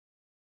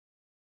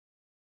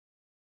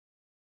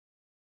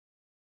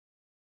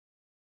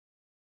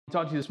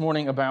Talk to you this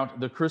morning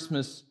about the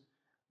Christmas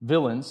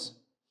villains.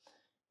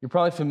 You're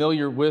probably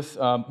familiar with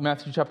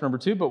Matthew chapter number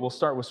 2, but we'll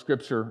start with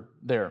Scripture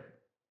there.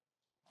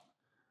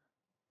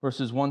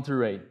 Verses 1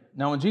 through 8.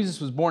 Now when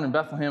Jesus was born in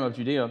Bethlehem of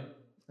Judea,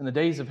 in the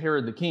days of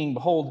Herod the king,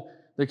 behold,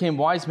 there came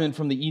wise men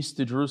from the east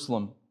to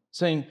Jerusalem,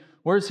 saying,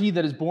 Where is he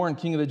that is born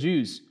King of the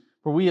Jews?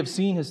 For we have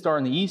seen his star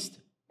in the east,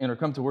 and are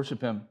come to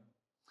worship him.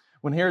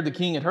 When Herod the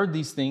king had heard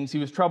these things, he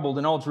was troubled,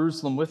 and all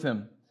Jerusalem with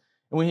him.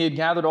 And when he had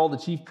gathered all the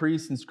chief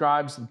priests and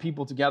scribes and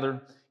people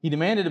together, he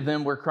demanded of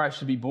them where Christ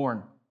should be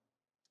born.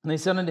 And they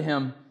said unto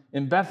him,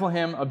 In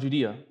Bethlehem of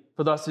Judea,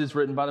 for thus it is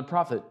written by the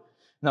prophet,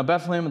 Now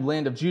Bethlehem in the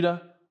land of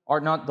Judah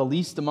art not the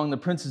least among the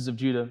princes of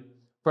Judah,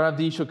 for out of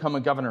thee shall come a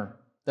governor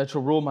that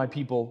shall rule my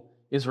people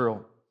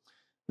Israel.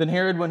 Then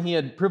Herod, when he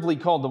had privily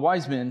called the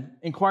wise men,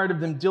 inquired of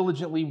them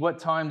diligently what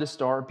time the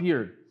star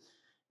appeared.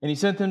 And he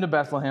sent them to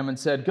Bethlehem and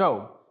said,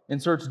 Go,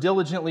 and search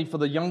diligently for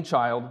the young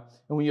child,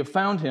 and when you have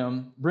found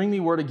him, bring me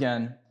word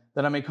again,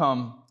 that I may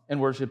come and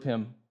worship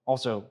him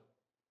also.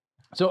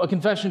 So a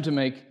confession to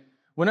make.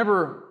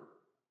 Whenever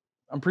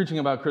I'm preaching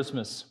about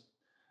Christmas,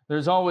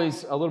 there's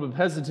always a little bit of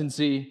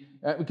hesitancy,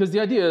 because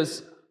the idea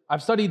is,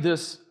 I've studied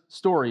this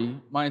story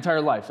my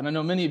entire life, and I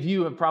know many of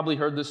you have probably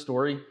heard this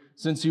story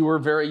since you were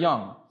very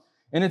young.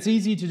 And it's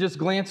easy to just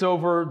glance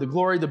over the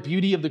glory, the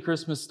beauty of the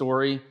Christmas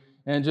story,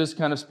 and just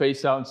kind of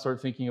space out and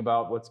start thinking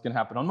about what's going to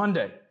happen on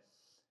Monday.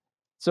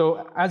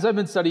 So as I've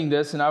been studying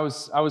this, and I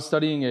was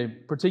studying a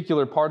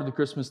particular part of the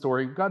Christmas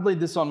story, God laid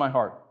this on my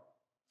heart.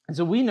 And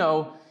so we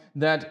know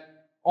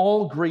that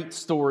all great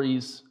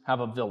stories have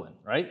a villain,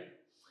 right?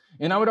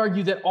 And I would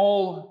argue that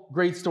all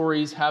great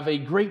stories have a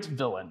great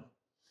villain.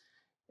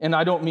 And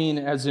I don't mean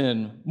as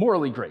in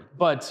morally great,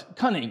 but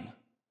cunning,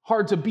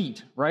 hard to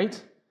beat,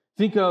 right?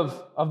 Think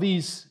of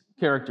these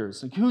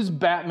characters. Like, who's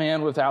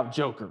Batman without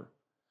Joker?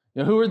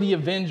 Who are the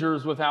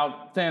Avengers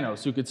without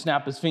Thanos, who could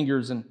snap his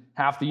fingers and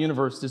half the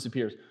universe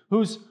disappears?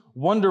 Who's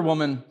Wonder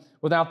Woman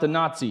without the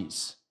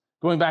Nazis?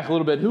 Going back a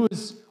little bit, who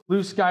is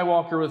Luke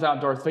Skywalker without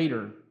Darth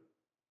Vader?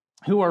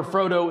 Who are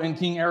Frodo and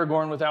King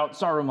Aragorn without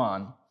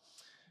Saruman?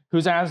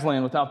 Who's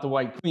Aslan without the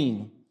White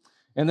Queen?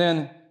 And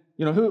then,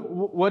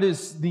 what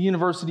is the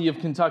University of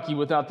Kentucky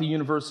without the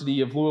University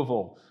of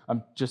Louisville?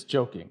 I'm just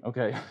joking,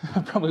 okay?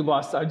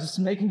 I'm just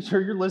making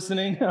sure you're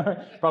listening.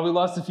 Probably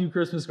lost a few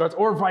Christmas cards,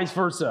 or vice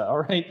versa,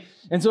 all right?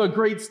 And so a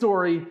great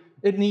story,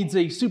 it needs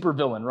a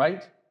supervillain,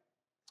 right?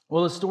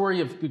 Well, the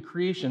story of the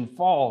creation,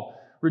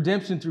 fall,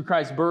 redemption through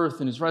Christ's birth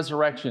and his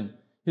resurrection,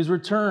 his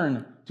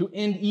return to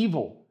end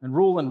evil and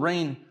rule and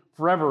reign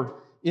forever,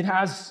 it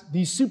has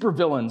these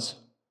supervillains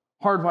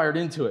hardwired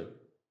into it.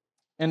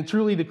 And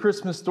truly, the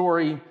Christmas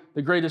story,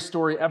 the greatest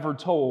story ever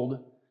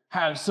told,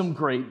 has some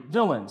great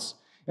villains.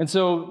 And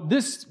so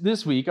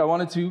this week, I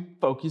wanted to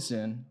focus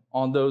in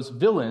on those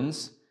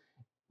villains,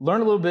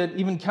 learn a little bit,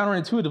 even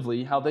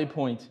counterintuitively, how they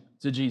point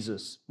to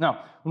Jesus.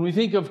 Now, when we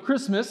think of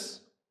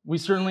Christmas, we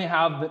certainly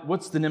have,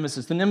 what's the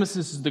nemesis? The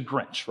nemesis is the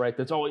Grinch, right?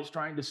 That's always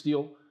trying to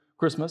steal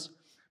Christmas.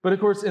 But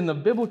of course, in the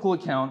biblical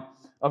account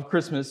of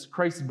Christmas,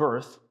 Christ's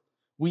birth,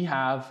 we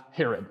have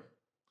Herod.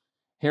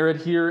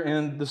 Herod here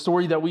in the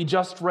story that we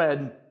just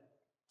read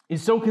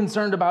is so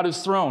concerned about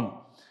his throne.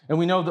 And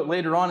we know that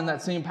later on in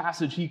that same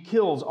passage, he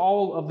kills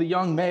all of the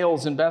young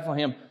males in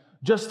Bethlehem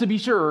just to be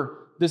sure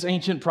this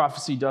ancient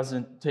prophecy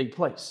doesn't take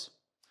place.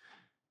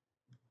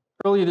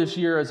 Earlier this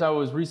year, as I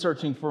was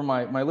researching for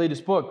my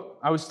latest book,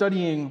 I was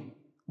studying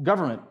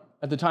government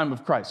at the time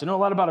of Christ. I know a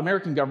lot about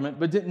American government,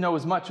 but didn't know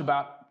as much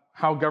about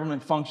how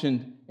government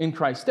functioned in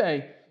Christ's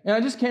day. And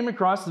I just came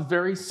across a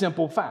very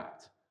simple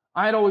fact.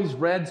 I had always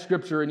read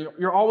Scripture, and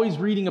you're always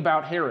reading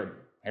about Herod.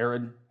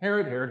 Herod.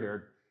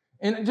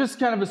 And I just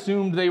kind of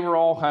assumed they were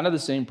all kind of the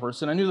same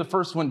person. I knew the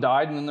first one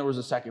died, and then there was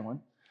a second one.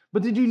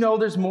 But did you know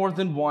there's more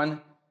than one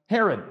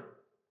Herod?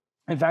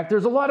 In fact,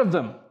 there's a lot of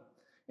them.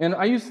 And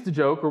we used to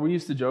joke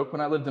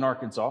when I lived in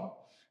Arkansas,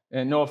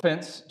 and no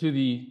offense to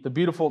the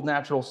beautiful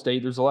natural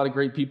state, there's a lot of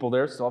great people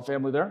there, still have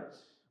family there.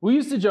 We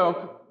used to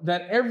joke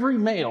that every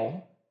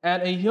male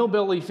at a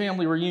hillbilly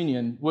family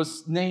reunion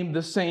was named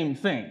the same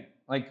thing.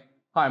 Like,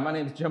 hi, my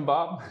name's Jim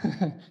Bob.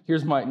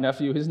 Here's my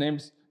nephew, his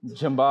name's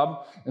Jim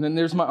Bob. And then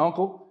there's my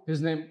uncle, his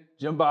name,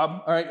 Jim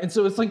Bob. All right, and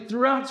so it's like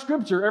throughout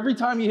Scripture, every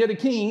time you hit a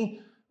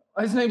king,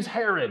 his name's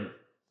Herod.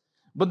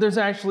 But there's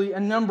actually a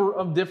number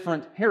of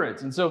different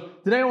Herods. And so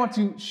today I want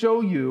to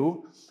show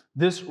you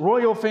this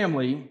royal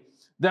family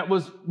that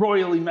was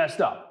royally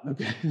messed up.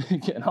 Okay,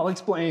 and I'll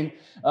explain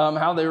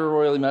how they were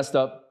royally messed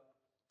up.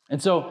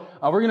 And so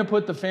we're going to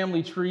put the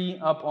family tree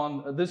up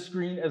on this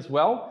screen as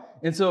well.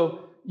 And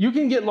so you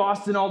can get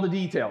lost in all the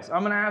details.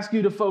 I'm going to ask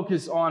you to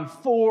focus on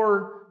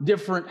 4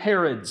 different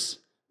Herods.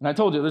 And I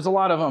told you, there's a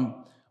lot of them.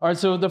 All right,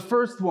 so the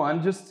first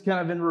one, just kind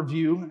of in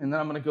review, and then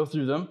I'm going to go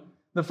through them.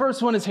 The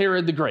first one is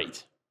Herod the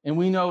Great. And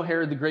we know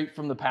Herod the Great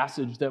from the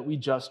passage that we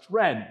just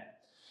read.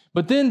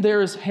 But then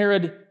there is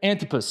Herod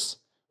Antipas,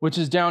 which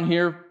is down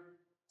here,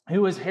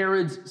 who is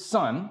Herod's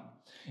son.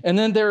 And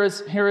then there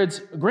is Herod's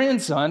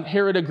grandson,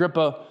 Herod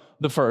Agrippa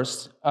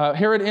I.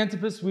 Herod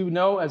Antipas, we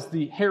know as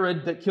the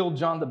Herod that killed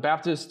John the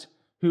Baptist,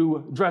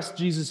 who dressed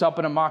Jesus up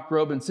in a mock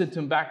robe and sent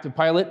him back to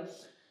Pilate.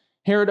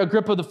 Herod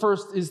Agrippa I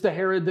is the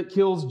Herod that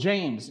kills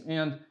James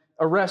and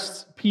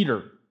arrests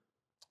Peter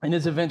and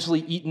is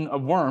eventually eaten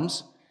of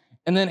worms.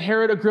 And then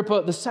Herod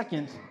Agrippa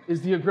II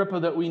is the Agrippa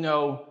that we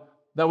know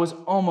that was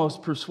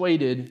almost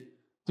persuaded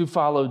to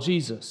follow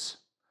Jesus.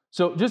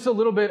 So just a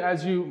little bit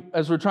as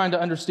we're trying to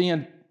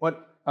understand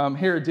what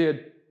Herod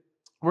did,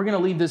 we're going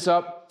to leave this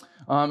up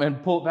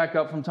and pull it back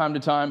up from time to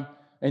time,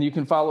 and you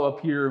can follow up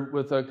here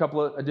with a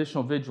couple of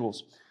additional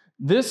visuals.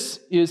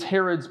 This is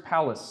Herod's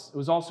palace. It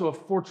was also a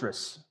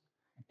fortress.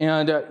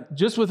 And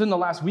just within the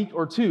last week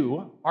or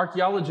two,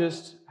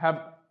 archaeologists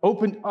have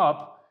opened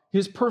up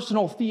his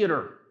personal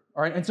theater.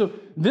 All right, and so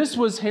this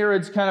was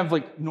Herod's kind of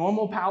like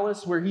normal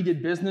palace where he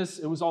did business.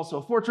 It was also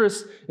a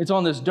fortress. It's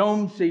on this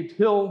dome-shaped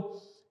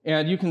hill,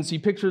 and you can see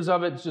pictures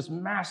of it. It's just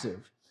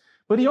massive.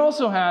 But he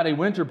also had a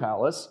winter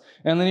palace,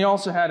 and then he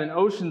also had an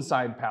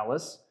oceanside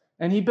palace,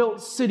 and he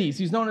built cities.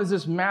 He's known as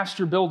this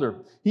master builder.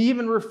 He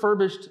even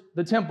refurbished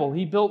the temple.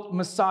 He built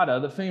Masada,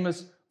 the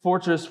famous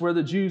fortress where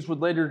the Jews would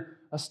later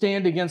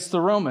stand against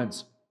the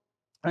Romans.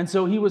 And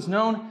so he was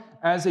known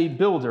as a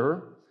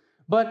builder.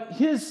 But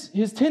his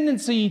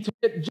tendency to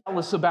get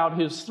jealous about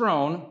his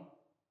throne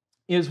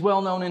is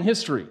well known in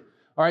history.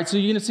 All right, so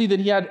you're going to see that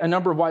he had a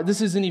number of wives.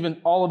 This isn't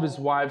even all of his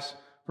wives,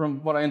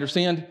 from what I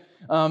understand.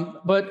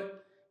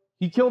 But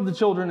he killed the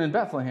children in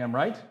Bethlehem,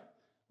 right?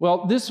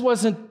 Well, this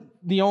wasn't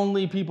the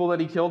only people that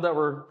he killed that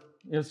were,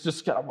 it's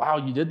just kind of, wow,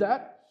 you did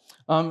that?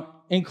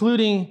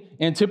 Including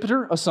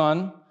Antipater, a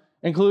son,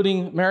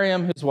 including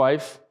Miriam, his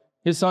wife,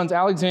 his sons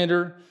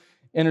Alexander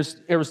and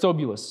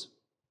Aristobulus.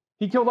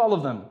 He killed all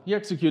of them. He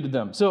executed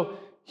them. So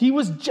he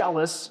was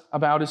jealous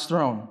about his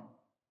throne.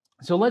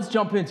 So let's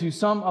jump into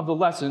some of the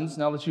lessons,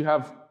 now that you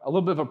have a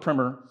little bit of a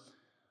primer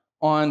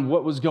on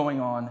what was going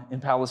on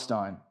in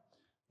Palestine.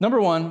 Number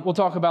one, we'll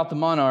talk about the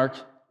monarch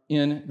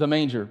in the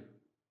manger.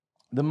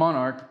 The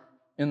monarch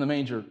in the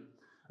manger.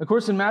 Of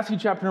course, in Matthew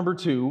chapter number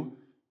 2,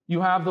 you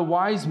have the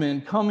wise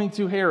men coming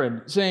to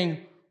Herod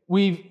saying,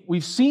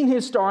 we've seen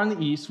his star in the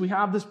east. We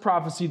have this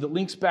prophecy that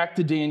links back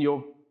to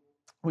Daniel.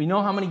 We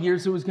know how many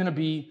years it was going to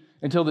be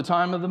until the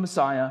time of the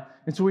Messiah.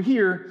 And so we're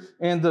here,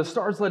 and the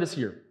stars led us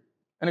here.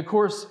 And of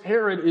course,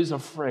 Herod is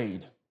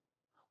afraid.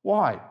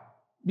 Why?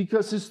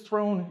 Because his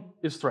throne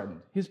is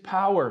threatened. His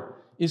power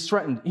is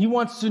threatened. He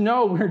wants to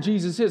know where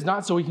Jesus is,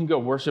 not so he can go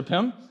worship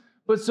him,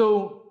 but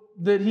so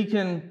that he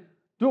can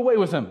do away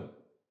with him.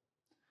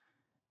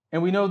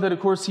 And we know that,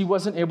 of course, he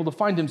wasn't able to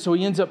find him, so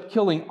he ends up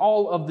killing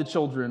all of the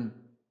children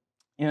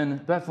in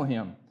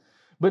Bethlehem.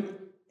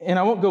 And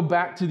I won't go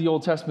back to the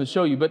Old Testament to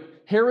show you, but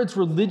Herod's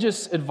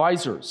religious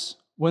advisors,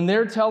 when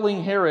they're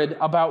telling Herod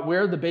about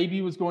where the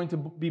baby was going to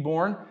be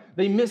born,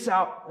 they leave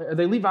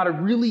out a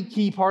really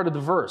key part of the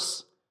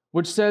verse,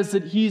 which says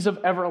that he's of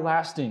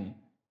everlasting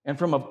and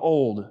from of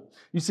old.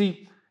 You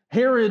see,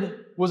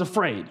 Herod was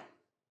afraid,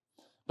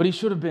 but he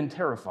should have been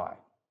terrified.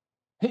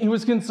 He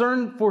was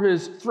concerned for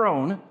his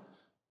throne,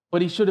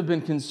 but he should have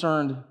been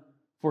concerned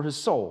for his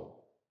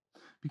soul.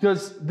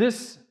 Because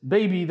this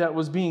baby that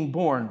was being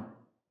born,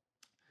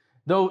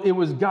 though it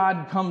was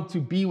God come to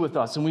be with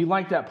us, and we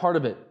like that part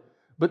of it,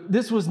 but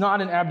this was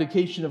not an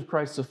abdication of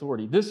Christ's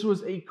authority. This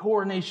was a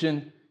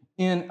coronation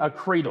in a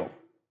cradle.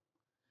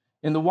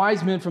 And the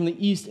wise men from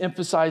the east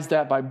emphasized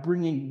that by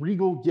bringing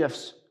regal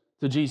gifts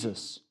to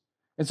Jesus.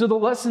 And so the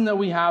lesson that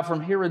we have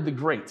from Herod the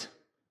Great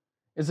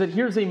is that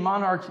here's a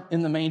monarch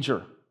in the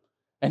manger,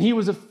 and he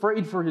was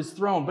afraid for his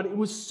throne, but it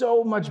was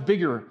so much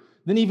bigger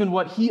than even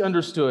what he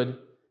understood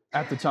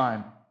at the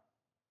time.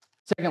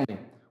 Secondly,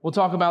 we'll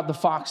talk about the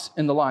fox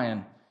and the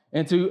lion.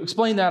 And to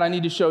explain that, I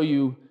need to show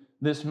you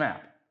this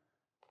map.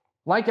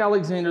 Like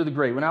Alexander the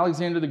Great, when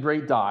Alexander the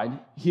Great died,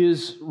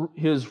 his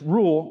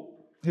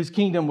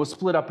kingdom was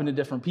split up into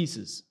different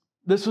pieces.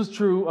 This was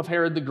true of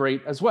Herod the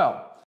Great as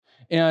well.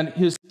 And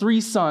his three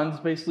sons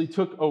basically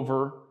took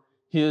over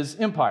his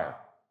empire.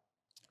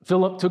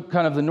 Philip took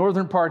kind of the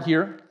northern part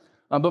here.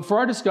 But for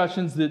our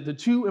discussions, the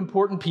two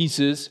important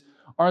pieces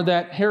are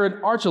that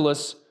Herod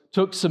Archelaus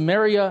took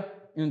Samaria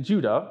and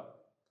Judah,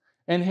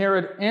 and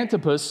Herod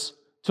Antipas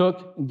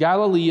took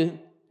Galilee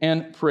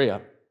and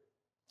Perea.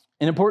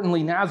 And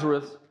importantly,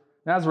 Nazareth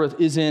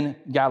is in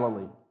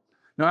Galilee.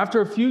 Now,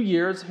 after a few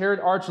years, Herod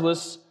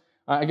Archelaus,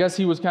 I guess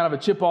he was kind of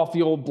a chip off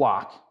the old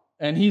block,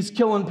 and he's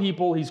killing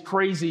people, he's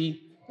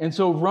crazy, and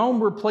so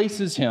Rome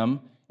replaces him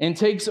and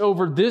takes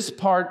over this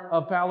part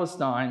of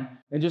Palestine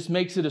and just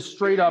makes it a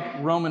straight-up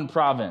Roman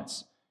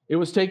province. It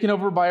was taken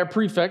over by a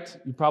prefect,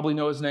 you probably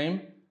know his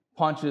name,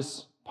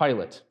 Pontius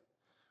Pilate.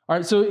 All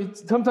right, so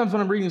sometimes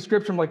when I'm reading the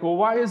scripture, I'm like, well,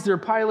 why is there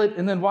Pilate,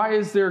 and then why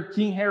is there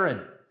King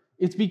Herod?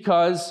 It's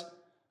because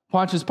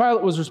Pontius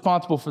Pilate was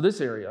responsible for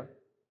this area,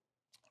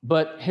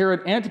 but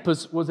Herod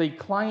Antipas was a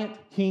client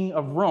king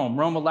of Rome.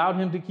 Rome allowed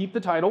him to keep the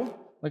title,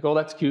 like, oh,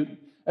 that's cute,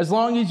 as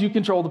long as you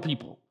control the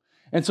people.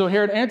 And so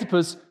Herod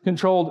Antipas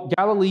controlled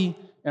Galilee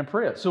and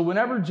Perea. So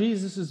whenever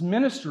Jesus is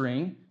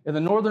ministering in the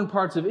northern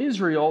parts of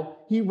Israel,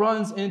 he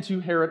runs into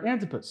Herod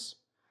Antipas.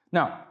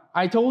 Now,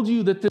 I told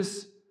you that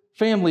this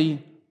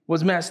family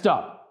was messed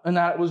up. and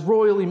that it was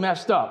royally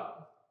messed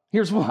up.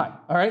 Here's why,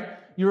 all right?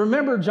 You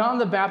remember John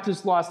the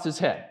Baptist lost his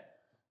head.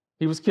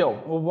 He was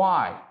killed. Well,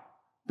 why?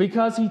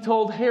 Because he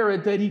told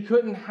Herod that he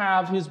couldn't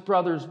have his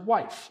brother's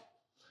wife.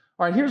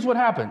 All right, here's what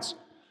happens.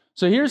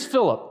 So here's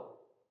Philip.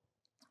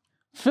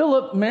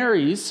 Philip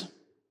marries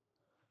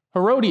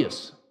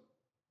Herodias,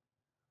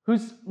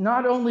 who's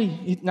not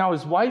only now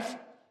his wife,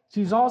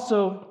 she's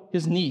also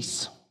his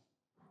niece.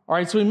 All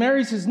right, so he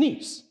marries his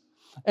niece.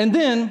 And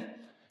then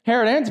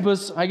Herod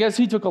Antipas, I guess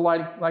he took a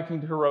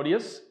liking to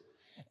Herodias,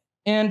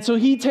 and so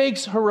he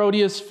takes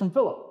Herodias from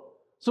Philip.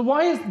 So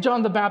why is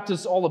John the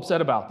Baptist all upset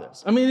about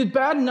this? I mean, it's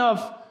bad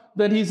enough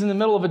that he's in the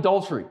middle of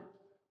adultery,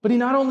 but he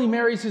not only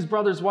marries his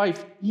brother's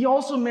wife, he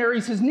also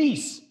marries his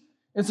niece.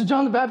 And so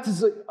John the Baptist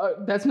is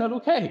like, that's not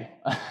okay.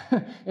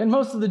 And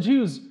most of the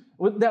Jews,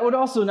 that would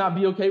also not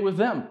be okay with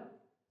them.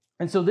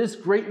 And so this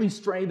greatly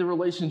strained the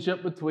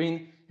relationship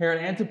between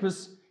Herod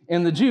Antipas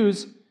and the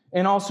Jews,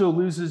 and also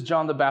loses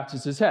John the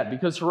Baptist his head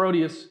because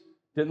Herodias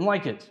didn't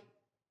like it.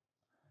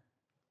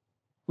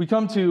 We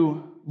come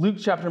to Luke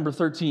chapter number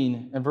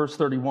 13 and verse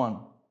 31.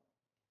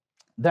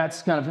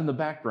 That's kind of in the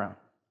background.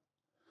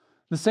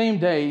 The same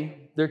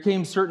day, there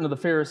came certain of the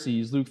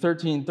Pharisees, Luke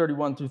 13,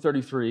 31 through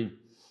 33.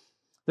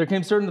 There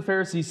came certain of the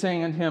Pharisees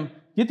saying unto him,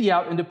 Get thee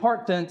out and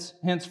depart thence,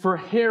 for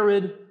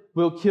Herod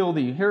will kill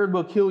thee. Herod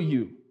will kill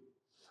you.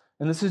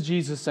 And this is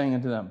Jesus saying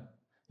unto them.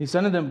 He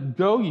said unto them,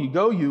 Go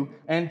you,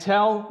 and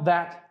tell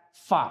that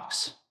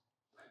fox,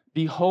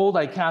 Behold,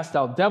 I cast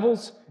out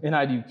devils, and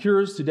I do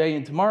cures today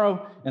and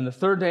tomorrow, and the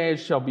third day it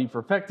shall be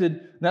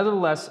perfected.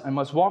 Nevertheless, I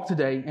must walk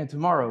today and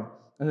tomorrow,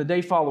 and the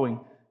day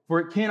following, for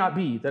it cannot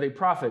be that a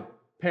prophet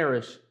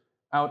perish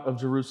out of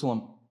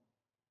Jerusalem.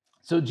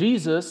 So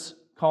Jesus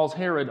calls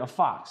Herod a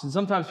fox. And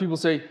sometimes people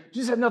say,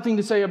 Jesus had nothing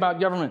to say about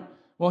government.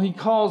 Well, he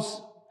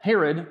calls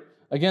Herod,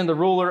 again, the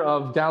ruler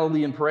of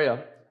Galilee and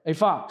Perea, a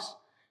fox.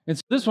 And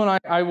so this one,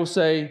 I will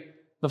say,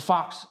 the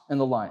fox and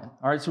the lion.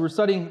 All right, so we're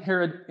studying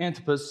Herod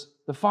Antipas,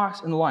 the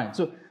fox and the lion.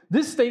 So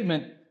this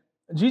statement,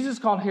 Jesus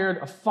called Herod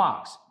a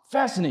fox,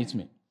 fascinates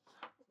me.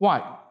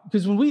 Why?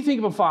 Because when we think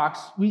of a fox,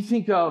 we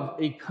think of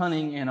a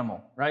cunning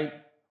animal, right?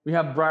 We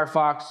have briar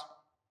fox,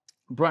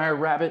 briar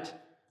rabbit.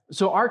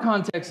 So our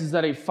context is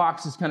that a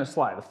fox is kind of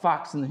sly, the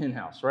fox in the hen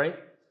house, right?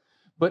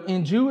 But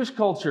in Jewish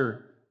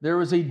culture, there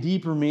was a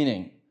deeper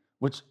meaning,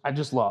 which I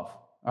just love.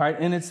 All right,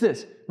 and it's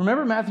this.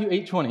 Remember Matthew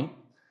 8:20?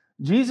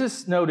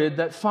 Jesus noted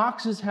that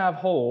foxes have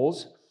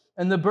holes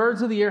and the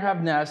birds of the air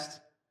have nests,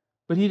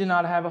 but he did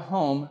not have a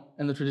home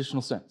in the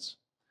traditional sense.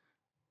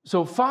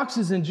 So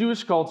foxes in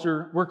Jewish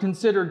culture were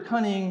considered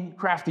cunning,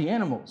 crafty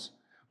animals,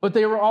 but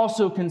they were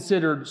also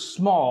considered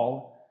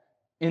small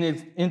and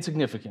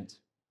insignificant.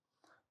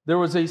 There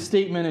was a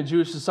statement in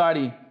Jewish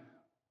society,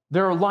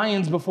 there are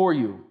lions before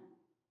you,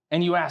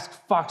 and you ask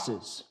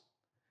foxes.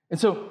 And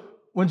so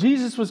when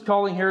Jesus was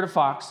calling Herod a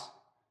fox,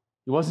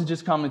 he wasn't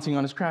just commenting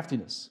on his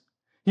craftiness.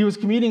 He was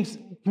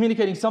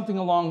communicating something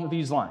along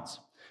these lines.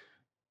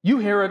 You,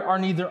 Herod, are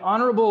neither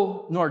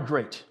honorable nor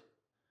great.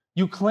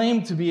 You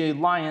claim to be a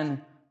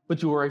lion,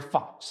 but you are a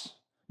fox.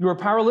 You are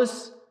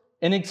powerless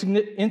and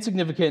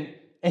insignificant,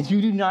 and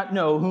you do not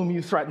know whom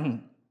you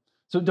threaten.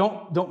 So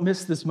don't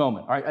miss this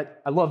moment. All right,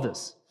 I love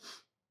this.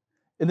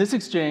 In this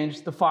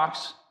exchange, the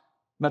fox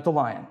met the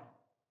lion.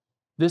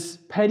 This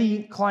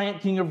petty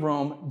client king of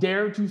Rome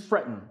dared to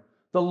threaten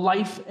the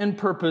life and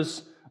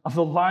purpose of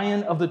the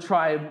lion of the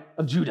tribe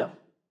of Judah.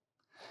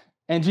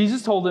 And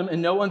Jesus told him in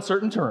no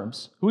uncertain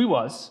terms who he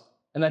was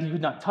and that he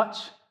could not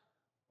touch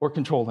or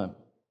control him.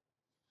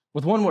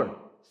 With one word,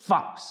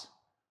 fox.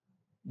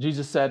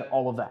 Jesus said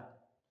all of that.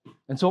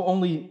 And so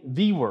only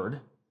the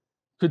word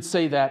could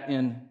say that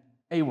in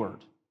a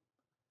word.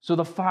 So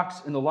the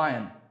fox and the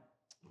lion.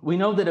 We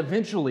know that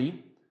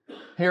eventually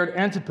Herod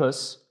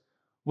Antipas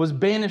was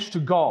banished to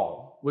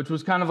Gaul, which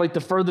was kind of like the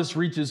furthest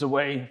reaches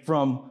away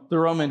from the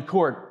Roman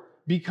court,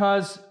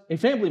 because a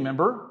family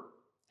member,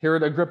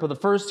 Herod Agrippa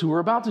I, who we're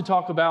about to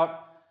talk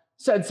about,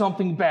 said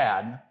something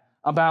bad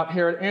about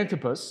Herod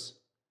Antipas,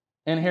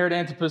 and Herod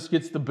Antipas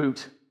gets the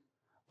boot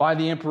by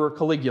the Emperor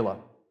Caligula.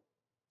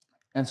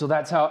 And so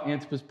that's how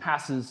Antipas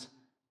passes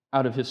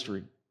out of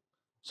history.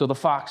 So the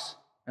fox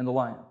and the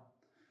lion.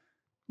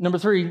 Number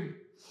 3,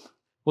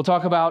 we'll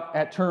talk about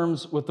at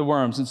terms with the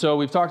worms. And so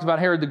we've talked about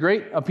Herod the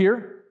Great up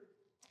here.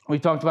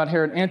 We've talked about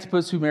Herod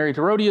Antipas, who married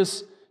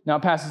Herodias, now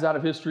passes out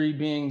of history,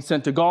 being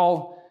sent to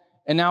Gaul.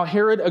 And now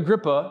Herod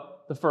Agrippa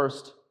I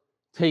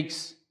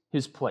takes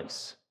his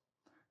place.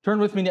 Turn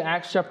with me to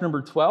Acts chapter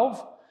number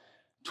 12,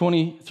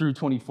 20 through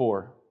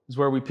 24 is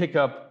where we pick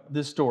up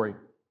this story.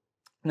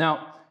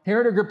 Now,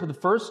 Herod Agrippa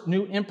I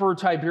knew Emperor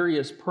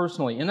Tiberius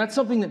personally, and that's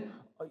something that,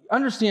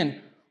 understand,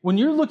 when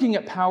you're looking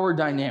at power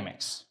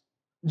dynamics,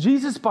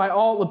 Jesus, by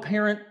all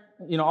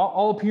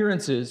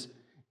appearances,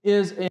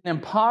 is an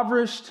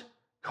impoverished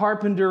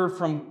carpenter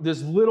from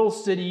this little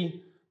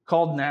city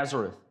called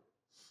Nazareth.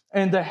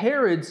 And the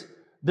Herods,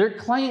 they're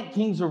client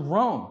kings of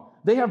Rome.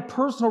 They have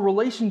personal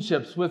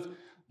relationships with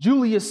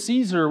Julius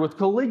Caesar, with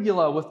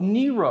Caligula, with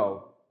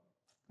Nero.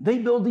 They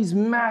build these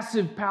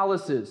massive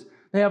palaces.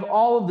 They have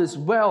all of this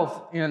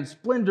wealth and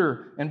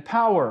splendor and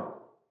power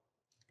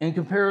in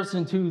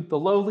comparison to the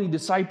lowly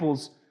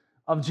disciples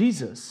of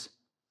Jesus.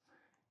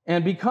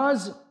 And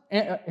because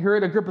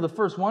Herod Agrippa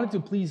I wanted to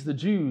please the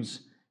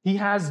Jews, he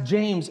has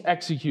James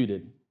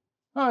executed.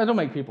 Oh, it'll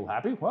make people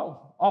happy.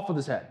 Well, off with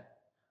his head.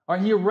 Or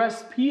he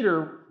arrests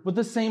Peter with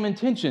the same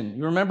intention.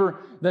 You remember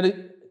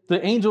that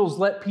the angels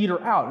let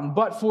Peter out, and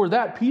but for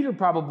that, Peter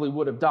probably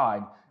would have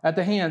died at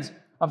the hands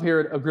of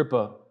Herod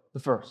Agrippa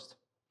I.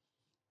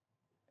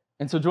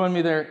 And so join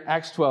me there,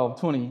 Acts 12,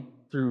 20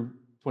 through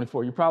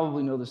 24. You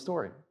probably know the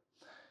story.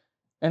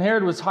 And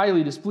Herod was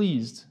highly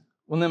displeased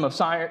with them of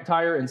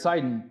Tyre and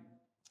Sidon,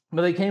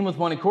 but they came with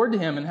one accord to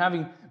him, and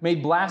having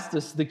made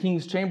Blastus, the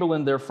king's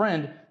chamberlain, their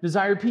friend,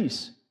 desired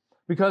peace,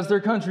 because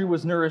their country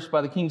was nourished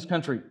by the king's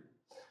country.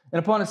 And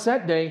upon a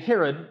set day,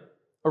 Herod,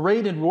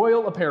 arrayed in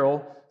royal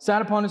apparel,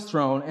 sat upon his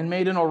throne and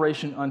made an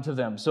oration unto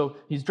them. So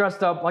he's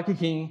dressed up like a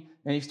king,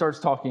 and he starts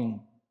talking.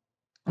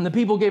 And the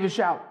people gave a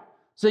shout,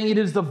 saying, "It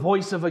is the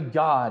voice of a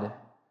God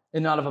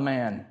and not of a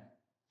man."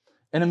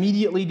 And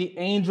immediately the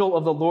angel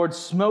of the Lord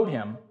smote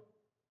him,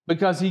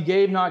 because he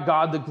gave not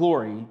God the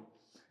glory,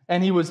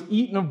 and he was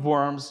eaten of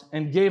worms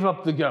and gave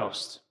up the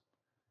ghost.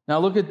 Now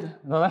look at,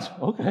 that's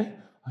okay.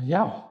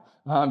 Yeah,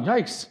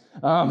 yikes.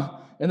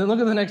 And then look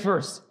at the next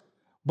verse.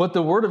 But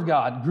the word of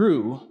God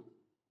grew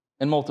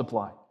and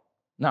multiplied.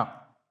 Now,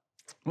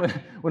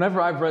 whenever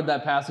I've read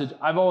that passage,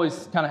 I've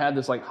always kind of had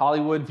this like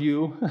Hollywood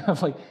view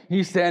of like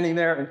he's standing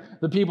there and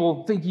the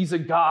people think he's a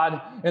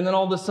god, and then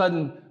all of a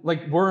sudden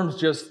like worms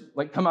just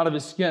like come out of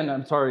his skin.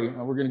 I'm sorry,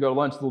 we're going to go to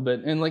lunch a little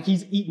bit, and like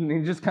he's eaten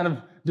and he just kind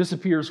of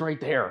disappears right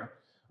there.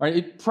 All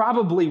right,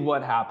 probably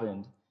what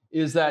happened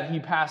is that he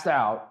passed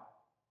out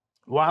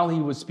while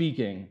he was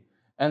speaking,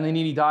 and then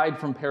he died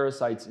from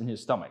parasites in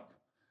his stomach,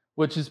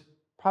 which is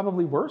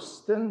probably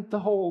worse than the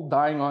whole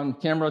dying on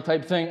camera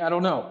type thing. I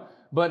don't know.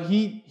 But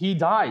he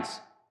dies.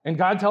 And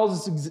God tells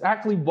us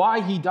exactly why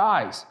he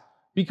dies.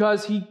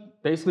 Because he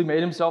basically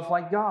made himself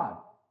like God.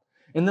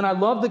 And then I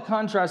love the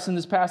contrast in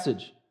this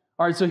passage.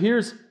 All right, so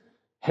here's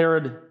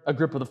Herod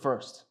Agrippa I,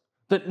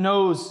 that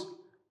knows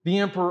the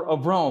emperor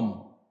of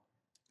Rome,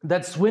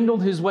 that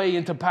swindled his way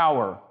into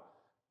power.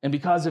 And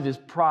because of his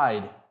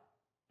pride,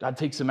 God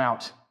takes him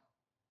out.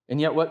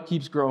 And yet what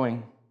keeps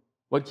growing,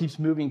 what keeps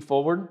moving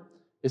forward,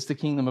 is the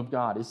kingdom of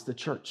God. It's the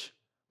church.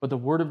 But the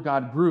word of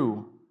God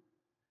grew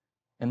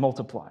and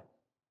multiplied.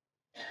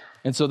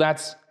 And so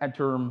that's at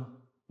terms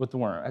with the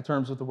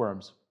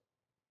worms.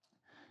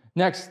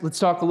 Next, let's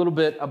talk a little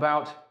bit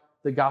about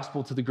the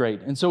gospel to the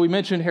great. And so we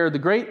mentioned Herod the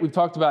Great. We've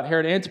talked about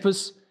Herod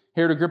Antipas,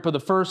 Herod Agrippa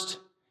I,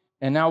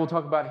 and now we'll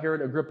talk about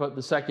Herod Agrippa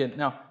II.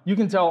 Now, you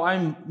can tell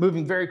I'm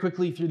moving very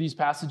quickly through these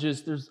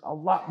passages. There's a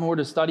lot more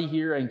to study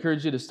here. I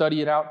encourage you to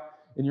study it out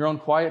in your own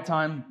quiet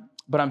time,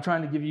 but I'm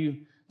trying to give you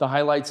the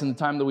highlights in the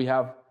time that we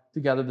have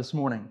together this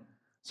morning.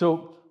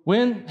 So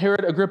when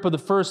Herod Agrippa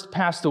I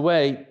passed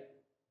away,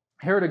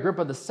 Herod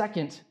Agrippa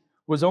II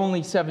was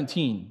only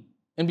 17.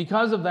 And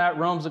because of that,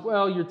 Rome's like,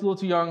 well, you're a little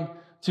too young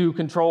to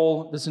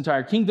control this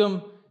entire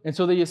kingdom. And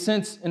so they,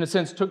 in a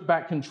sense, took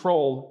back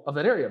control of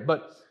that area.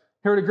 But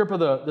Herod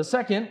Agrippa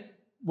II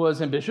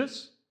was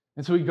ambitious.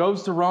 And so he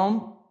goes to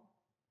Rome.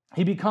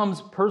 He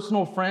becomes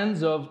personal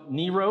friends of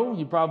Nero.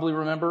 You probably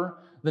remember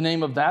the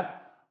name of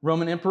that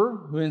Roman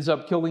emperor who ends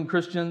up killing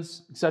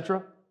Christians,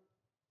 etc.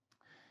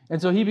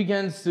 And so he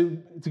begins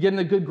to get in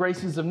the good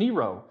graces of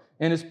Nero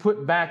and is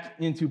put back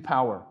into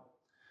power.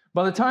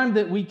 By the time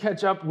that we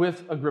catch up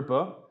with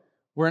Agrippa,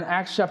 we're in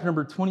Acts chapter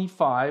number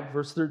 25,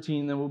 verse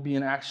 13, then we'll be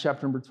in Acts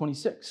chapter number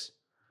 26.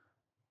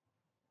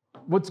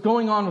 What's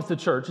going on with the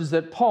church is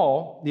that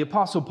Paul, the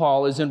Apostle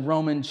Paul, is in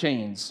Roman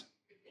chains.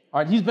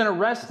 All right, he's been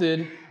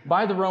arrested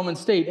by the Roman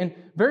state, and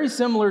very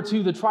similar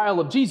to the trial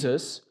of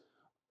Jesus,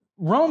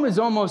 Rome is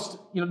almost,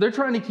 they're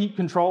trying to keep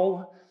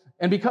control,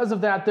 and because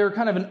of that, they're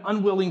kind of an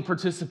unwilling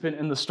participant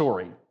in the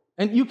story.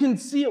 And you can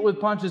see it with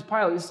Pontius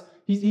Pilate.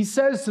 He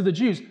says to the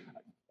Jews,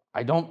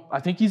 I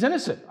think he's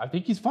innocent. I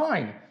think he's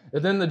fine.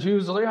 And then the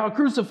Jews are like, I'll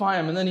crucify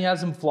him. And then he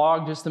has him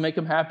flogged just to make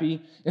him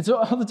happy. And so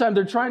all the time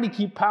they're trying to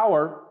keep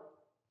power.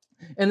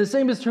 And the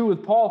same is true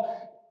with Paul.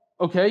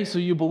 Okay, so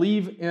you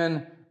believe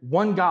in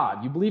one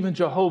God. You believe in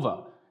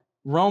Jehovah.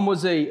 Rome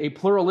was a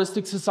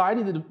pluralistic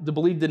society that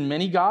believed in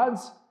many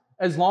gods.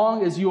 As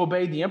long as you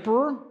obeyed the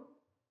emperor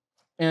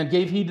and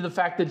gave heed to the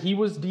fact that he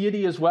was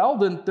deity as well,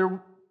 then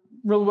there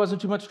really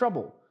wasn't too much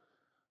trouble.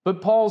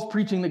 But Paul's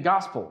preaching the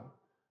gospel,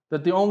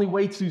 that the only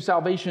way to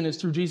salvation is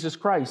through Jesus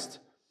Christ.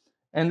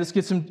 And this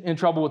gets him in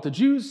trouble with the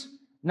Jews.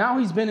 Now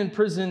he's been in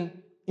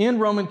prison in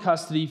Roman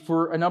custody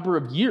for a number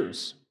of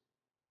years.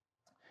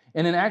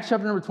 And in Acts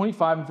chapter number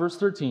 25 and verse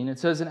 13, it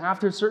says, and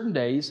after certain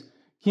days,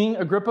 King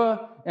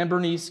Agrippa and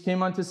Bernice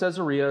came unto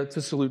Caesarea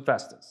to salute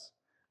Festus.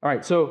 All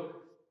right, so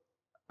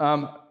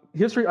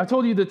history, I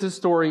told you that this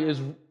story is,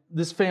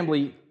 this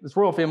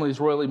royal family is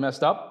royally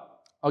messed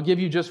up. I'll give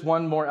you just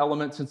one more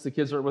element since the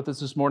kids are with us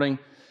this morning.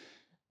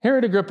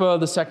 Herod Agrippa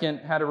II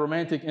had a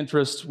romantic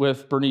interest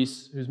with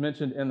Bernice, who's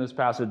mentioned in this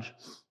passage,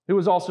 who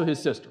was also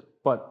his sister.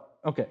 But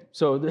Okay,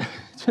 so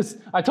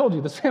I told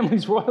you, this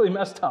family's royally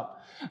messed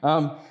up.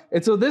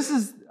 And so this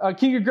is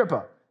King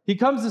Agrippa. He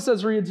comes to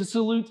Caesarea to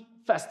salute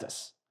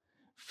Festus.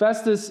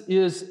 Festus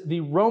is the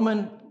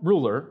Roman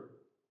ruler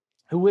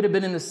who would have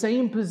been in the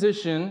same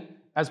position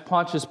as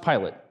Pontius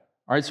Pilate.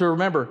 All right, so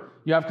remember,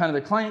 you have kind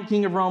of the client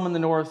king of Rome in the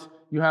north,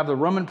 you have the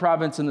Roman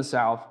province in the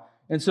south,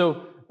 and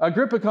so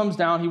Agrippa comes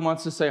down, he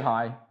wants to say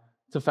hi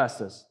to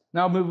Festus.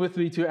 Now move with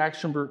me to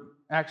Acts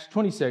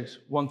 26,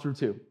 1 through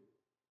 2.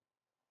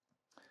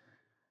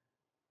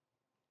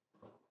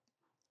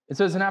 It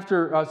says, and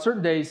after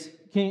certain days,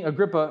 then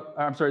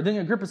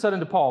Agrippa said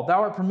unto Paul,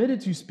 thou art permitted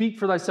to speak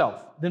for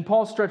thyself. Then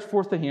Paul stretched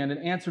forth the hand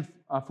and answered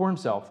for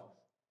himself.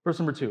 Verse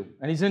number 2,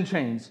 and he's in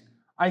chains.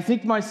 I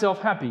think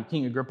myself happy,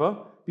 King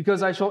Agrippa,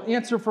 because I shall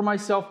answer for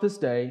myself this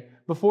day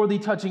before thee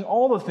touching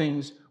all the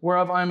things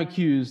whereof I am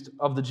accused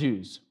of the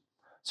Jews.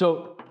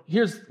 So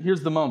here's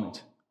the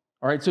moment.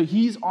 All right, so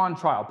he's on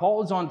trial.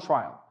 Paul is on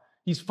trial.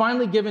 He's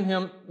finally given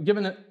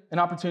an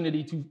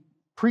opportunity to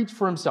preach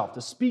for himself,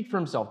 to speak for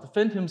himself,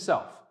 defend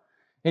himself.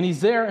 And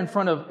he's there in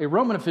front of a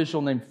Roman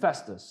official named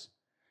Festus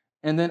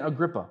and then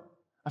Agrippa.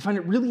 I find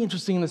it really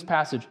interesting in this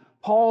passage.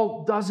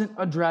 Paul doesn't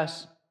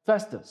address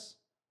Festus.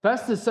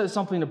 Festus says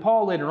something to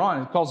Paul later on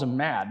and calls him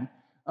mad.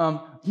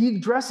 He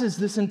addresses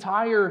this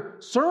entire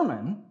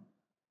sermon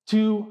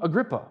to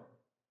Agrippa.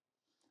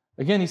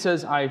 Again, he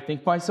says, I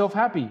think myself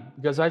happy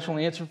because I shall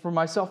answer for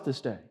myself this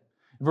day.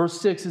 Verse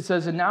 6, it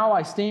says, and now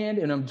I stand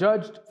and am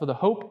judged for the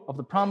hope of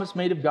the promise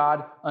made of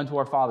God unto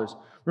our fathers.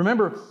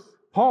 Remember,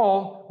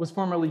 Paul was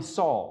formerly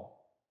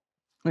Saul,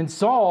 and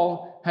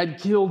Saul had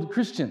killed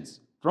Christians,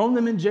 thrown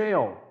them in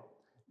jail.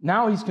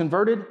 Now he's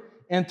converted,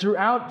 and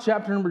throughout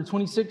chapter number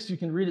 26, you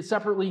can read it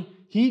separately,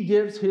 he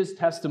gives his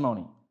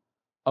testimony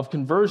of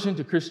conversion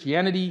to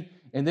Christianity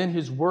and then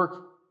his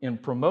work in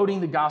promoting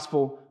the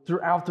gospel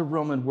throughout the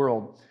Roman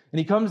world. And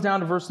he comes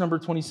down to verse number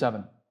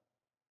 27.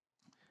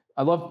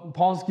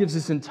 Paul gives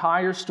this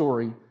entire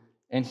story,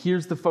 and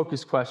here's the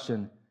focus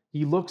question.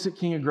 He looks at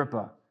King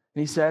Agrippa, and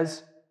he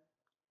says,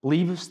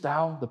 believest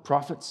thou the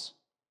prophets?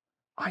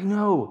 I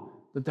know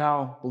that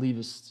thou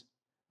believest.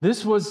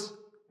 This was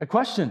a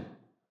question.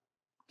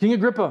 King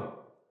Agrippa,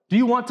 do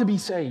you want to be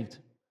saved?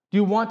 Do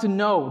you want to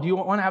know? Do you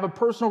want to have a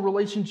personal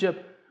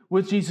relationship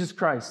with Jesus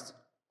Christ?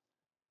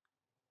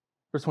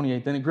 Verse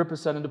 28, then Agrippa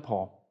said unto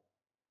Paul,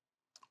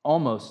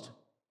 almost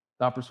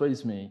thou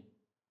persuadest me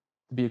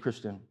to be a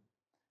Christian.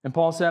 And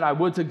Paul said, I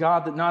would to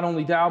God that not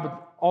only thou,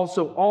 but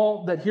also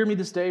all that hear me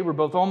this day were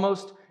both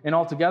almost and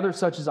altogether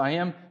such as I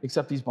am,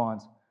 except these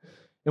bonds.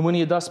 And when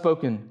he had thus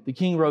spoken, the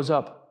king rose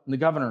up, and the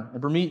governor,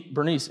 and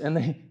Bernice, and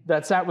they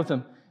that sat with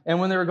him. And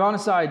when they were gone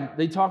aside,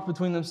 they talked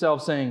between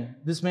themselves, saying,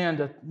 this man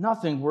doth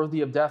nothing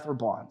worthy of death or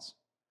bonds.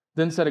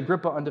 Then said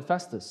Agrippa unto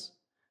Festus,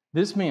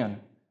 this man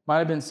might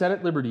have been set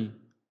at liberty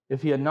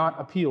if he had not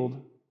appealed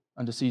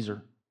unto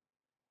Caesar.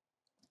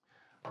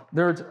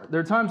 There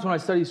are times when I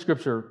study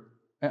Scripture,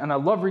 and I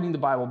love reading the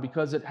Bible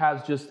because it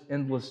has just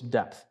endless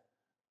depth.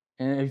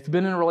 And if you've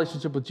been in a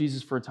relationship with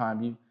Jesus for a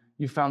time,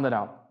 you found that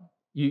out.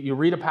 You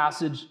read a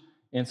passage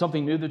and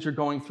something new that you're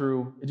going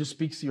through, it just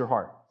speaks to your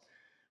heart.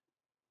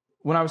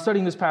 When I was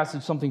studying this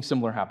passage, something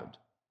similar happened.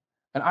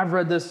 And I've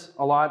read this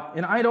a lot,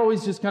 and I'd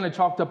always just kind of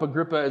chalked up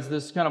Agrippa as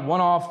this kind of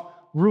one-off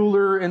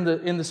ruler in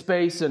the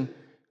space, and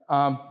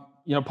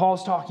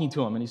Paul's talking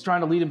to him, and he's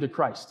trying to lead him to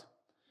Christ.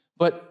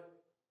 But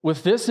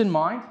with this in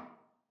mind,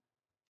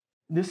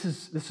 this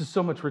is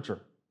so much richer.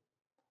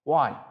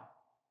 Why?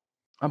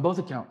 On both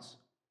accounts.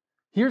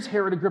 Here's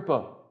Herod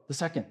Agrippa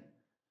II.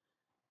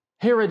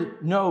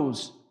 Herod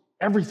knows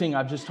everything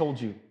I've just told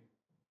you.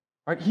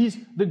 All right? He's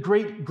the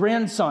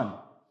great-grandson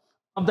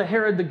of the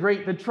Herod the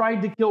Great that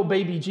tried to kill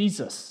baby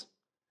Jesus.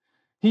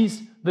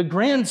 He's the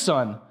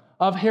grandson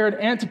of Herod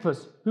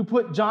Antipas, who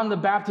put John the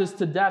Baptist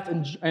to death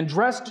and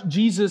dressed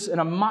Jesus in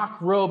a mock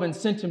robe and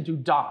sent him to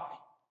die.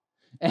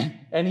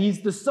 And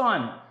he's the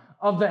son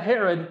of the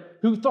Herod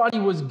who thought he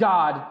was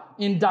God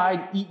and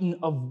died eaten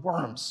of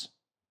worms.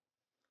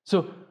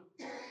 So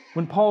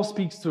when Paul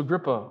speaks to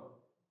Agrippa,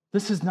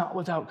 this is not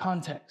without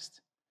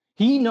context.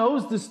 He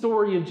knows the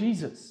story of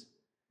Jesus.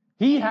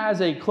 He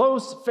has a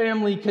close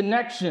family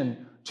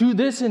connection to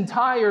this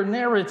entire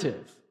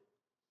narrative.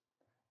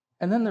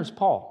 And then there's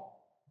Paul.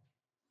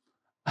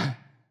 I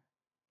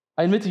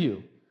admit to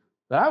you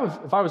that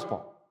if I was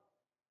Paul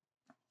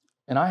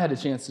and I had a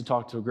chance to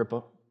talk to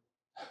Agrippa,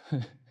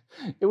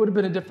 it would have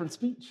been a different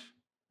speech.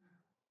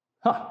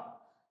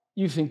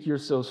 You think you're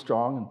so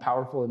strong and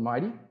powerful and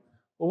mighty?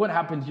 Well, what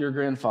happened to your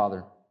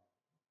grandfather?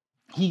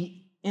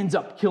 He ends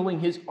up killing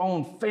his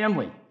own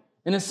family.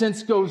 In a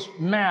sense, goes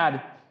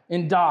mad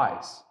and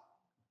dies.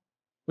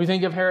 We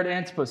think of Herod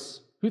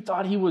Antipas, who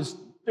thought he was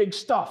big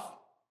stuff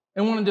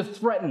and wanted to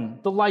threaten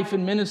the life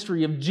and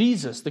ministry of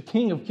Jesus, the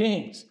King of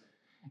Kings,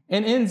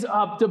 and ends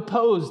up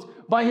deposed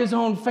by his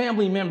own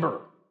family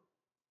member.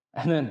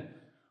 And then,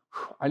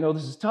 I know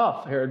this is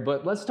tough, Herod,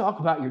 but let's talk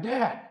about your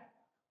dad,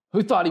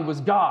 who thought he was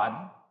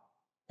God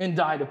and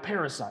died of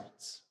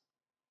parasites.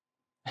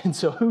 And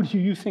so who do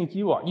you think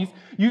you are?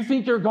 You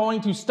think you're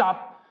going to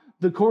stop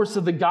the course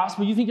of the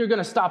gospel. You think you're going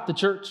to stop the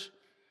church?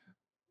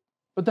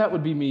 But that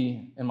would be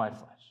me and my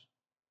flesh.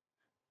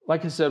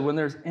 Like I said, when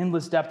there's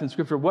endless depth in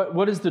Scripture,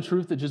 what is the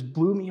truth that just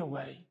blew me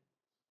away?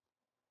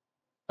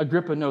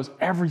 Agrippa knows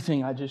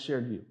everything I just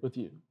shared with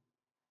you.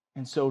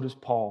 And so does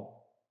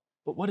Paul.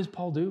 But what does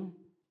Paul do?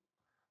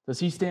 Does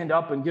he stand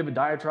up and give a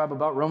diatribe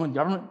about Roman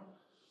government?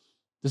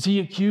 Does he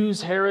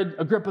accuse Herod,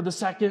 Agrippa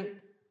II,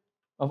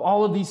 of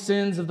all of these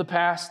sins of the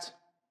past?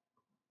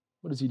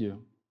 What does he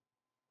do?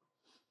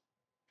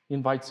 He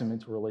invites him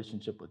into a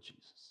relationship with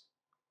Jesus.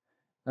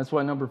 That's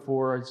why number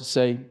 4, I just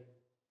say,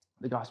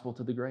 the gospel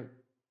to the great.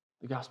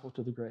 The gospel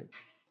to the great.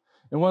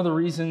 And one of the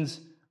reasons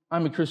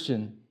I'm a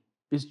Christian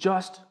is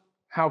just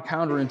how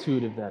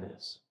counterintuitive that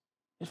is.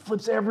 It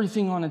flips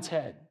everything on its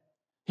head.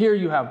 Here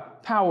you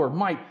have power,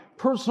 might,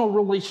 personal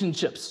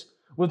relationships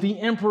with the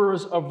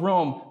emperors of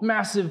Rome,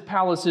 massive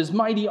palaces,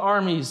 mighty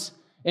armies.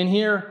 And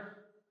here,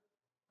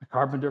 a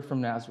carpenter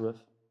from Nazareth,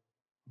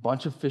 a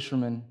bunch of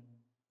fishermen,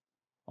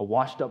 a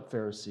washed-up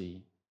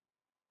Pharisee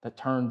that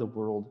turned the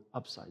world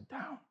upside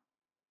down.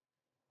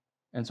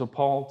 And so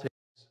Paul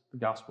takes the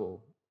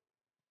gospel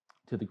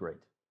to the great.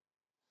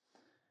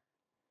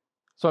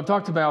 So I've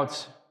talked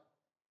about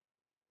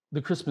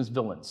the Christmas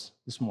villains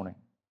this morning.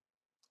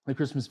 The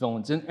Christmas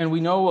villains. And we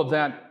know of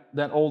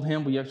that old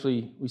hymn.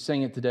 We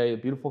sang it today, a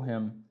beautiful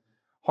hymn.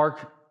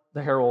 Hark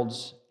the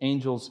heralds,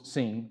 angels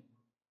sing,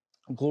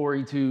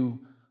 glory to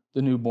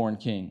the newborn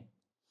King.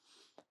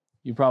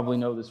 You probably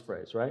know this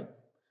phrase, right?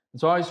 And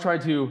so I always try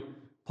to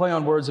play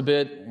on words a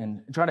bit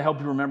and try to help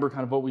you remember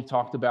kind of what we've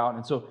talked about.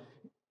 And so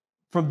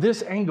from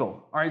this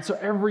angle, all right, so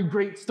every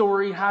great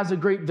story has a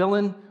great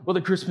villain. Well,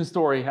 the Christmas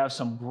story has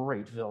some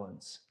great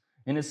villains,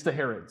 and it's the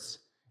Herods.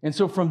 And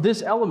so from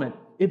this element,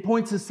 it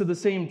points us to the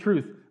same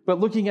truth. But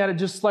looking at it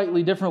just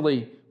slightly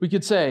differently, we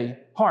could say,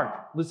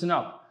 hark, listen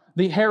up.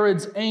 The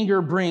Herod's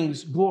anger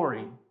brings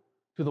glory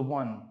to the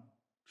one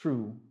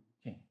true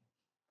King.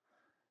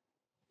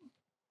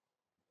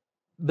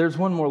 There's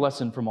one more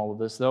lesson from all of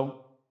this,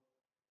 though.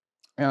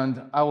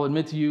 And I will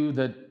admit to you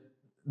that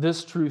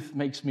this truth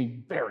makes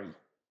me very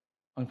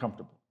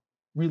uncomfortable.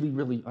 Really,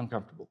 really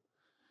uncomfortable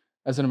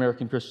as an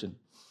American Christian.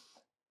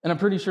 And I'm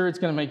pretty sure it's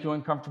going to make you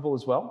uncomfortable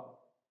as well.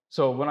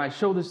 So when I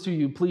show this to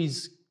you,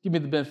 please give me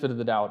the benefit of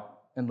the doubt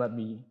and let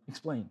me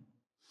explain.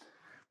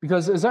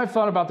 Because as I've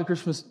thought about the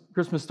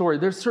Christmas story,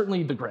 there's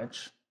certainly the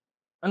Grinch,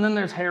 and then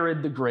there's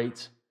Herod the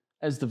Great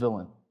as the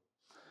villain.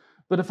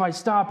 But if I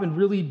stop and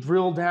really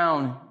drill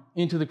down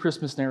into the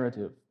Christmas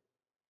narrative,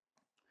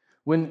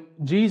 when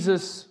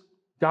Jesus,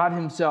 God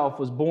himself,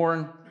 was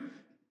born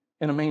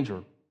in a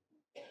manger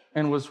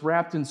and was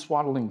wrapped in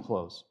swaddling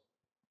clothes,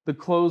 the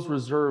clothes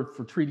reserved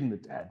for treating the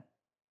dead,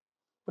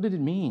 what did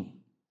it mean?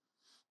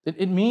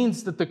 It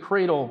means that the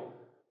cradle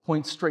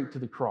points straight to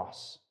the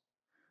cross.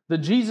 That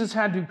Jesus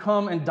had to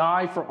come and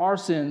die for our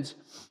sins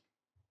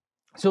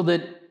so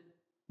that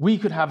we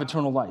could have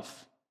eternal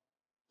life.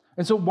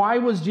 And so why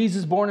was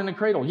Jesus born in a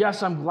cradle?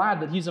 Yes, I'm glad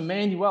that he's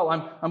Emmanuel.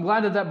 I'm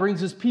glad that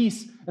brings us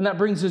peace and that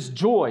brings us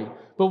joy.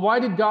 But why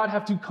did God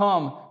have to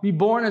come, be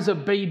born as a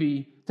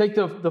baby, take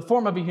the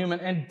form of a human,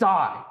 and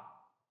die?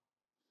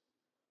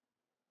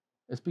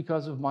 It's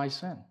because of my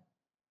sin.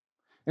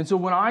 And so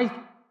when I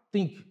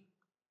think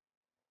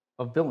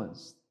of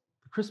villains,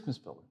 the Christmas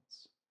villains,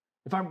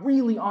 if I'm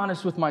really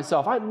honest with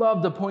myself, I'd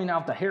love to point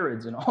out the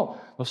Herods and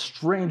all the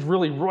strange,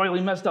 really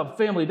royally messed up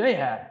family they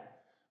had.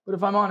 But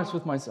if I'm honest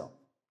with myself,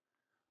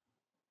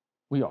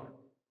 we are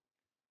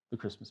the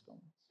Christmas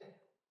villains.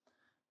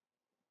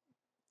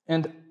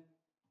 And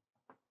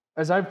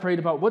as I've prayed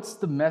about what's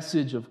the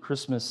message of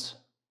Christmas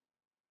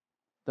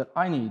that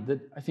I need, that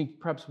I think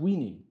perhaps we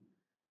need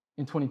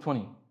in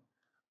 2020,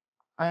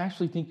 I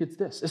actually think it's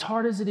this. As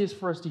hard as it is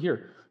for us to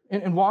hear.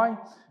 And why?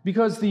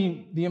 Because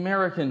the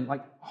American,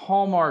 like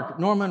Hallmark,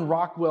 Norman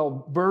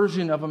Rockwell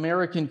version of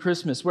American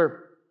Christmas,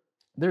 where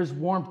there's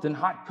warmth and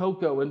hot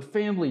cocoa and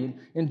family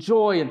and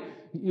joy and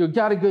you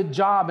got a good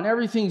job and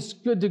everything's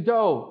good to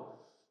go,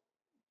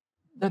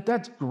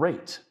 that's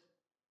great.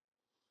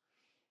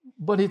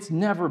 But it's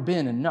never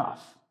been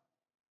enough.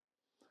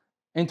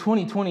 And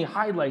 2020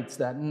 highlights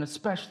that in an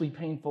especially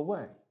painful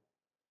way.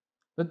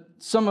 But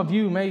some of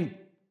you may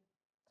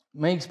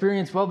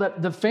experience, well,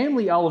 that the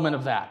family element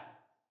of that,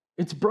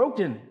 it's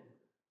broken,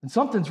 and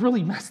something's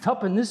really messed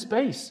up in this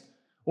space.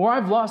 Or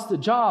I've lost a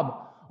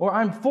job, or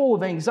I'm full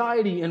of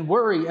anxiety and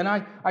worry, and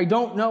I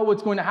don't know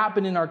what's going to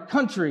happen in our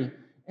country.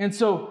 And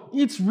so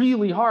it's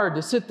really hard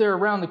to sit there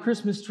around the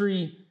Christmas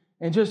tree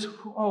and just,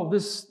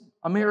 this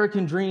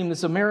American dream,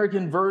 this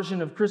American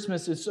version of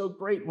Christmas is so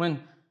great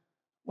when,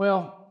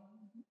 well,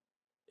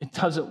 it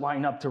doesn't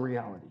line up to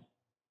reality.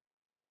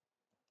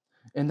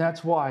 And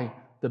that's why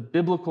the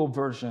biblical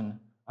version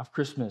of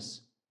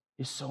Christmas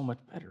is so much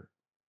better.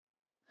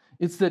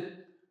 It's that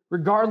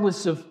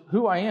regardless of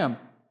who I am,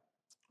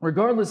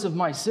 regardless of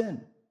my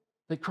sin,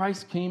 that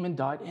Christ came and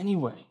died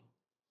anyway.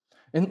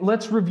 And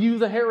let's review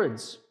the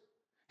Herods.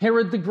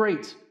 Herod the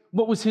Great,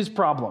 what was his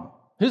problem?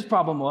 His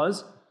problem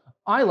was,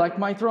 I like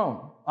my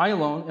throne. I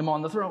alone am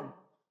on the throne.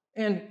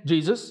 And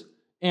Jesus,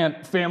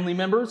 And family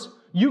members,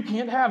 you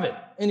can't have it.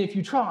 And if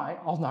you try,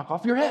 I'll knock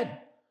off your head.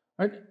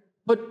 Right?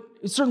 But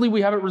certainly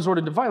we haven't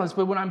resorted to violence.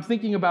 But when I'm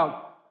thinking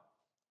about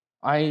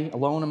I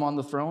alone am on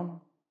the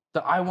throne,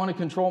 that I want to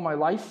control my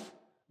life,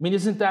 I mean,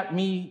 isn't that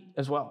me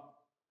as well?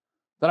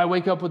 That I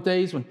wake up with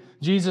days when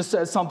Jesus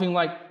says something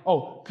like,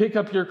 oh, pick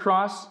up your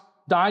cross,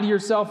 die to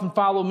yourself and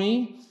follow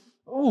me.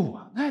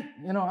 Oh, that,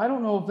 I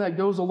don't know if that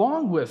goes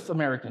along with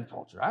American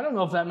culture. I don't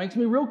know if that makes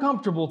me real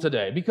comfortable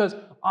today because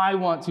I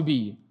want to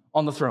be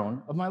on the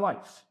throne of my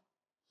life.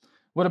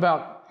 What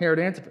about Herod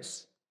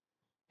Antipas?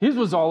 His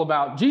was all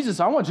about, Jesus,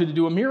 I want you to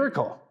do a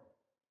miracle.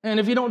 And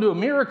if you don't do a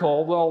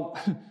miracle, well,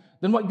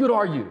 then what good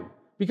are you?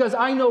 Because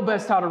I know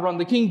best how to run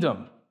the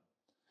kingdom.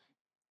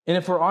 And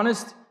if we're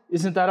honest,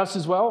 isn't that us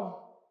as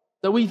well?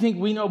 That we think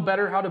we know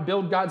better how to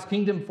build God's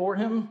kingdom for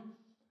him?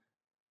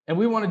 And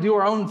we want to do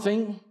our own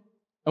thing?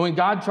 And when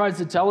God tries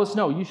to tell us,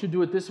 no, you should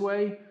do it this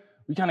way,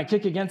 we kind of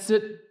kick against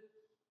it.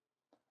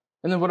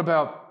 And then what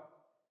about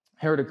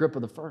Herod Agrippa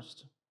I,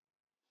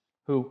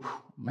 who,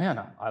 man,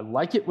 I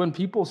like it when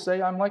people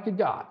say I'm like a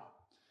god.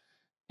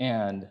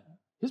 And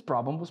his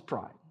problem was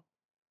pride.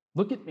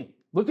 Look at me.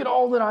 Look at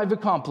all that I've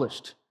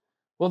accomplished.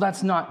 Well,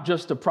 that's not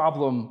just a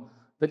problem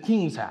that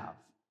kings have.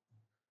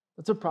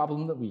 That's a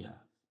problem that we have.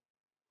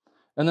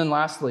 And then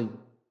lastly,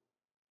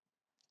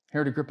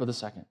 Herod Agrippa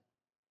II.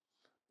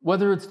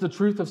 Whether it's the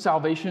truth of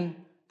salvation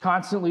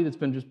constantly that's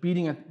been just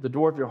beating at the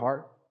door of your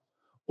heart,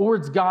 or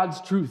it's God's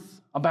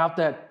truth about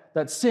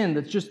that sin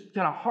that's just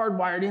kind of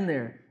hardwired in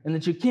there and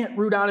that you can't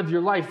root out of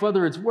your life,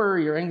 whether it's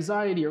worry or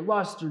anxiety or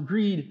lust or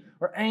greed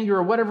or anger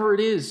or whatever it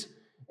is,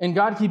 and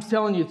God keeps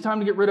telling you it's time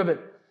to get rid of it,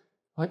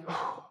 like,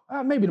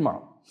 maybe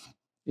tomorrow.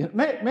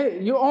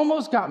 You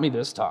almost got me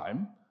this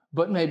time,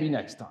 but maybe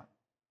next time.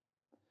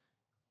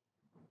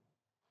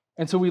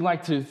 And so we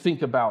like to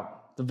think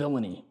about the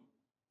villainy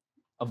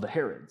of the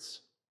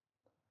Herods.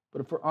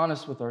 But if we're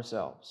honest with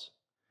ourselves,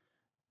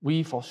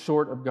 we fall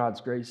short of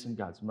God's grace and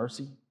God's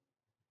mercy.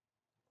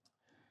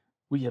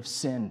 We have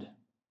sinned.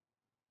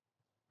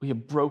 We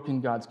have broken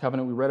God's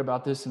covenant. We read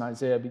about this in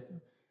Isaiah.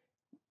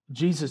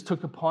 Jesus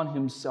took upon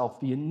himself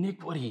the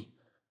iniquity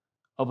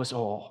of us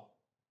all.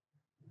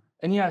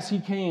 And yes, he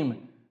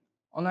came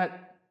on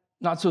that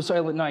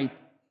not-so-silent night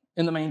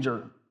in the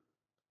manger.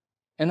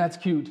 And that's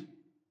cute.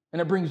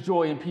 And it brings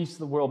joy and peace to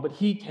the world. But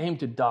he came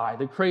to die.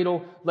 The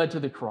cradle led to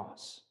the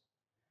cross.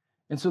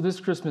 And so this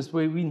Christmas,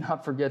 we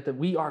not forget that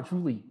we are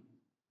truly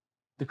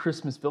the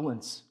Christmas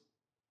villains.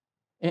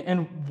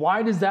 And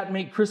why does that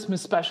make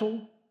Christmas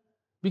special?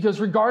 Because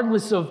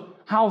regardless of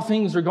how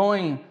things are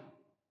going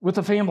with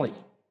the family,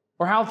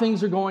 or how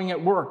things are going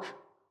at work,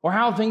 or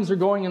how things are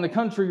going in the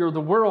country or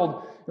the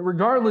world,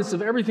 regardless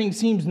of everything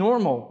seems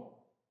normal,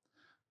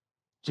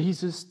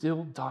 Jesus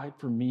still died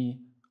for me,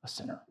 a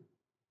sinner.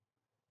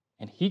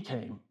 And he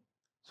came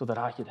so that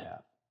I could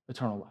have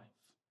eternal life.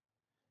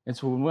 And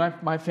so when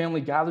my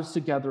family gathers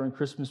together on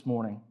Christmas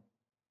morning,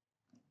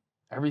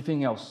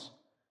 everything else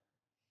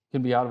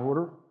can be out of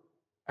order.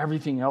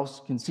 Everything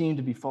else can seem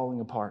to be falling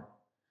apart.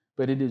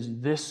 But it is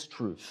this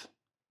truth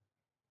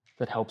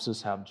that helps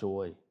us have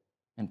joy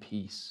and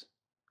peace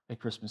at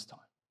Christmas time.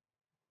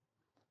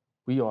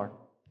 We are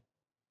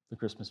the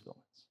Christmas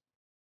villains.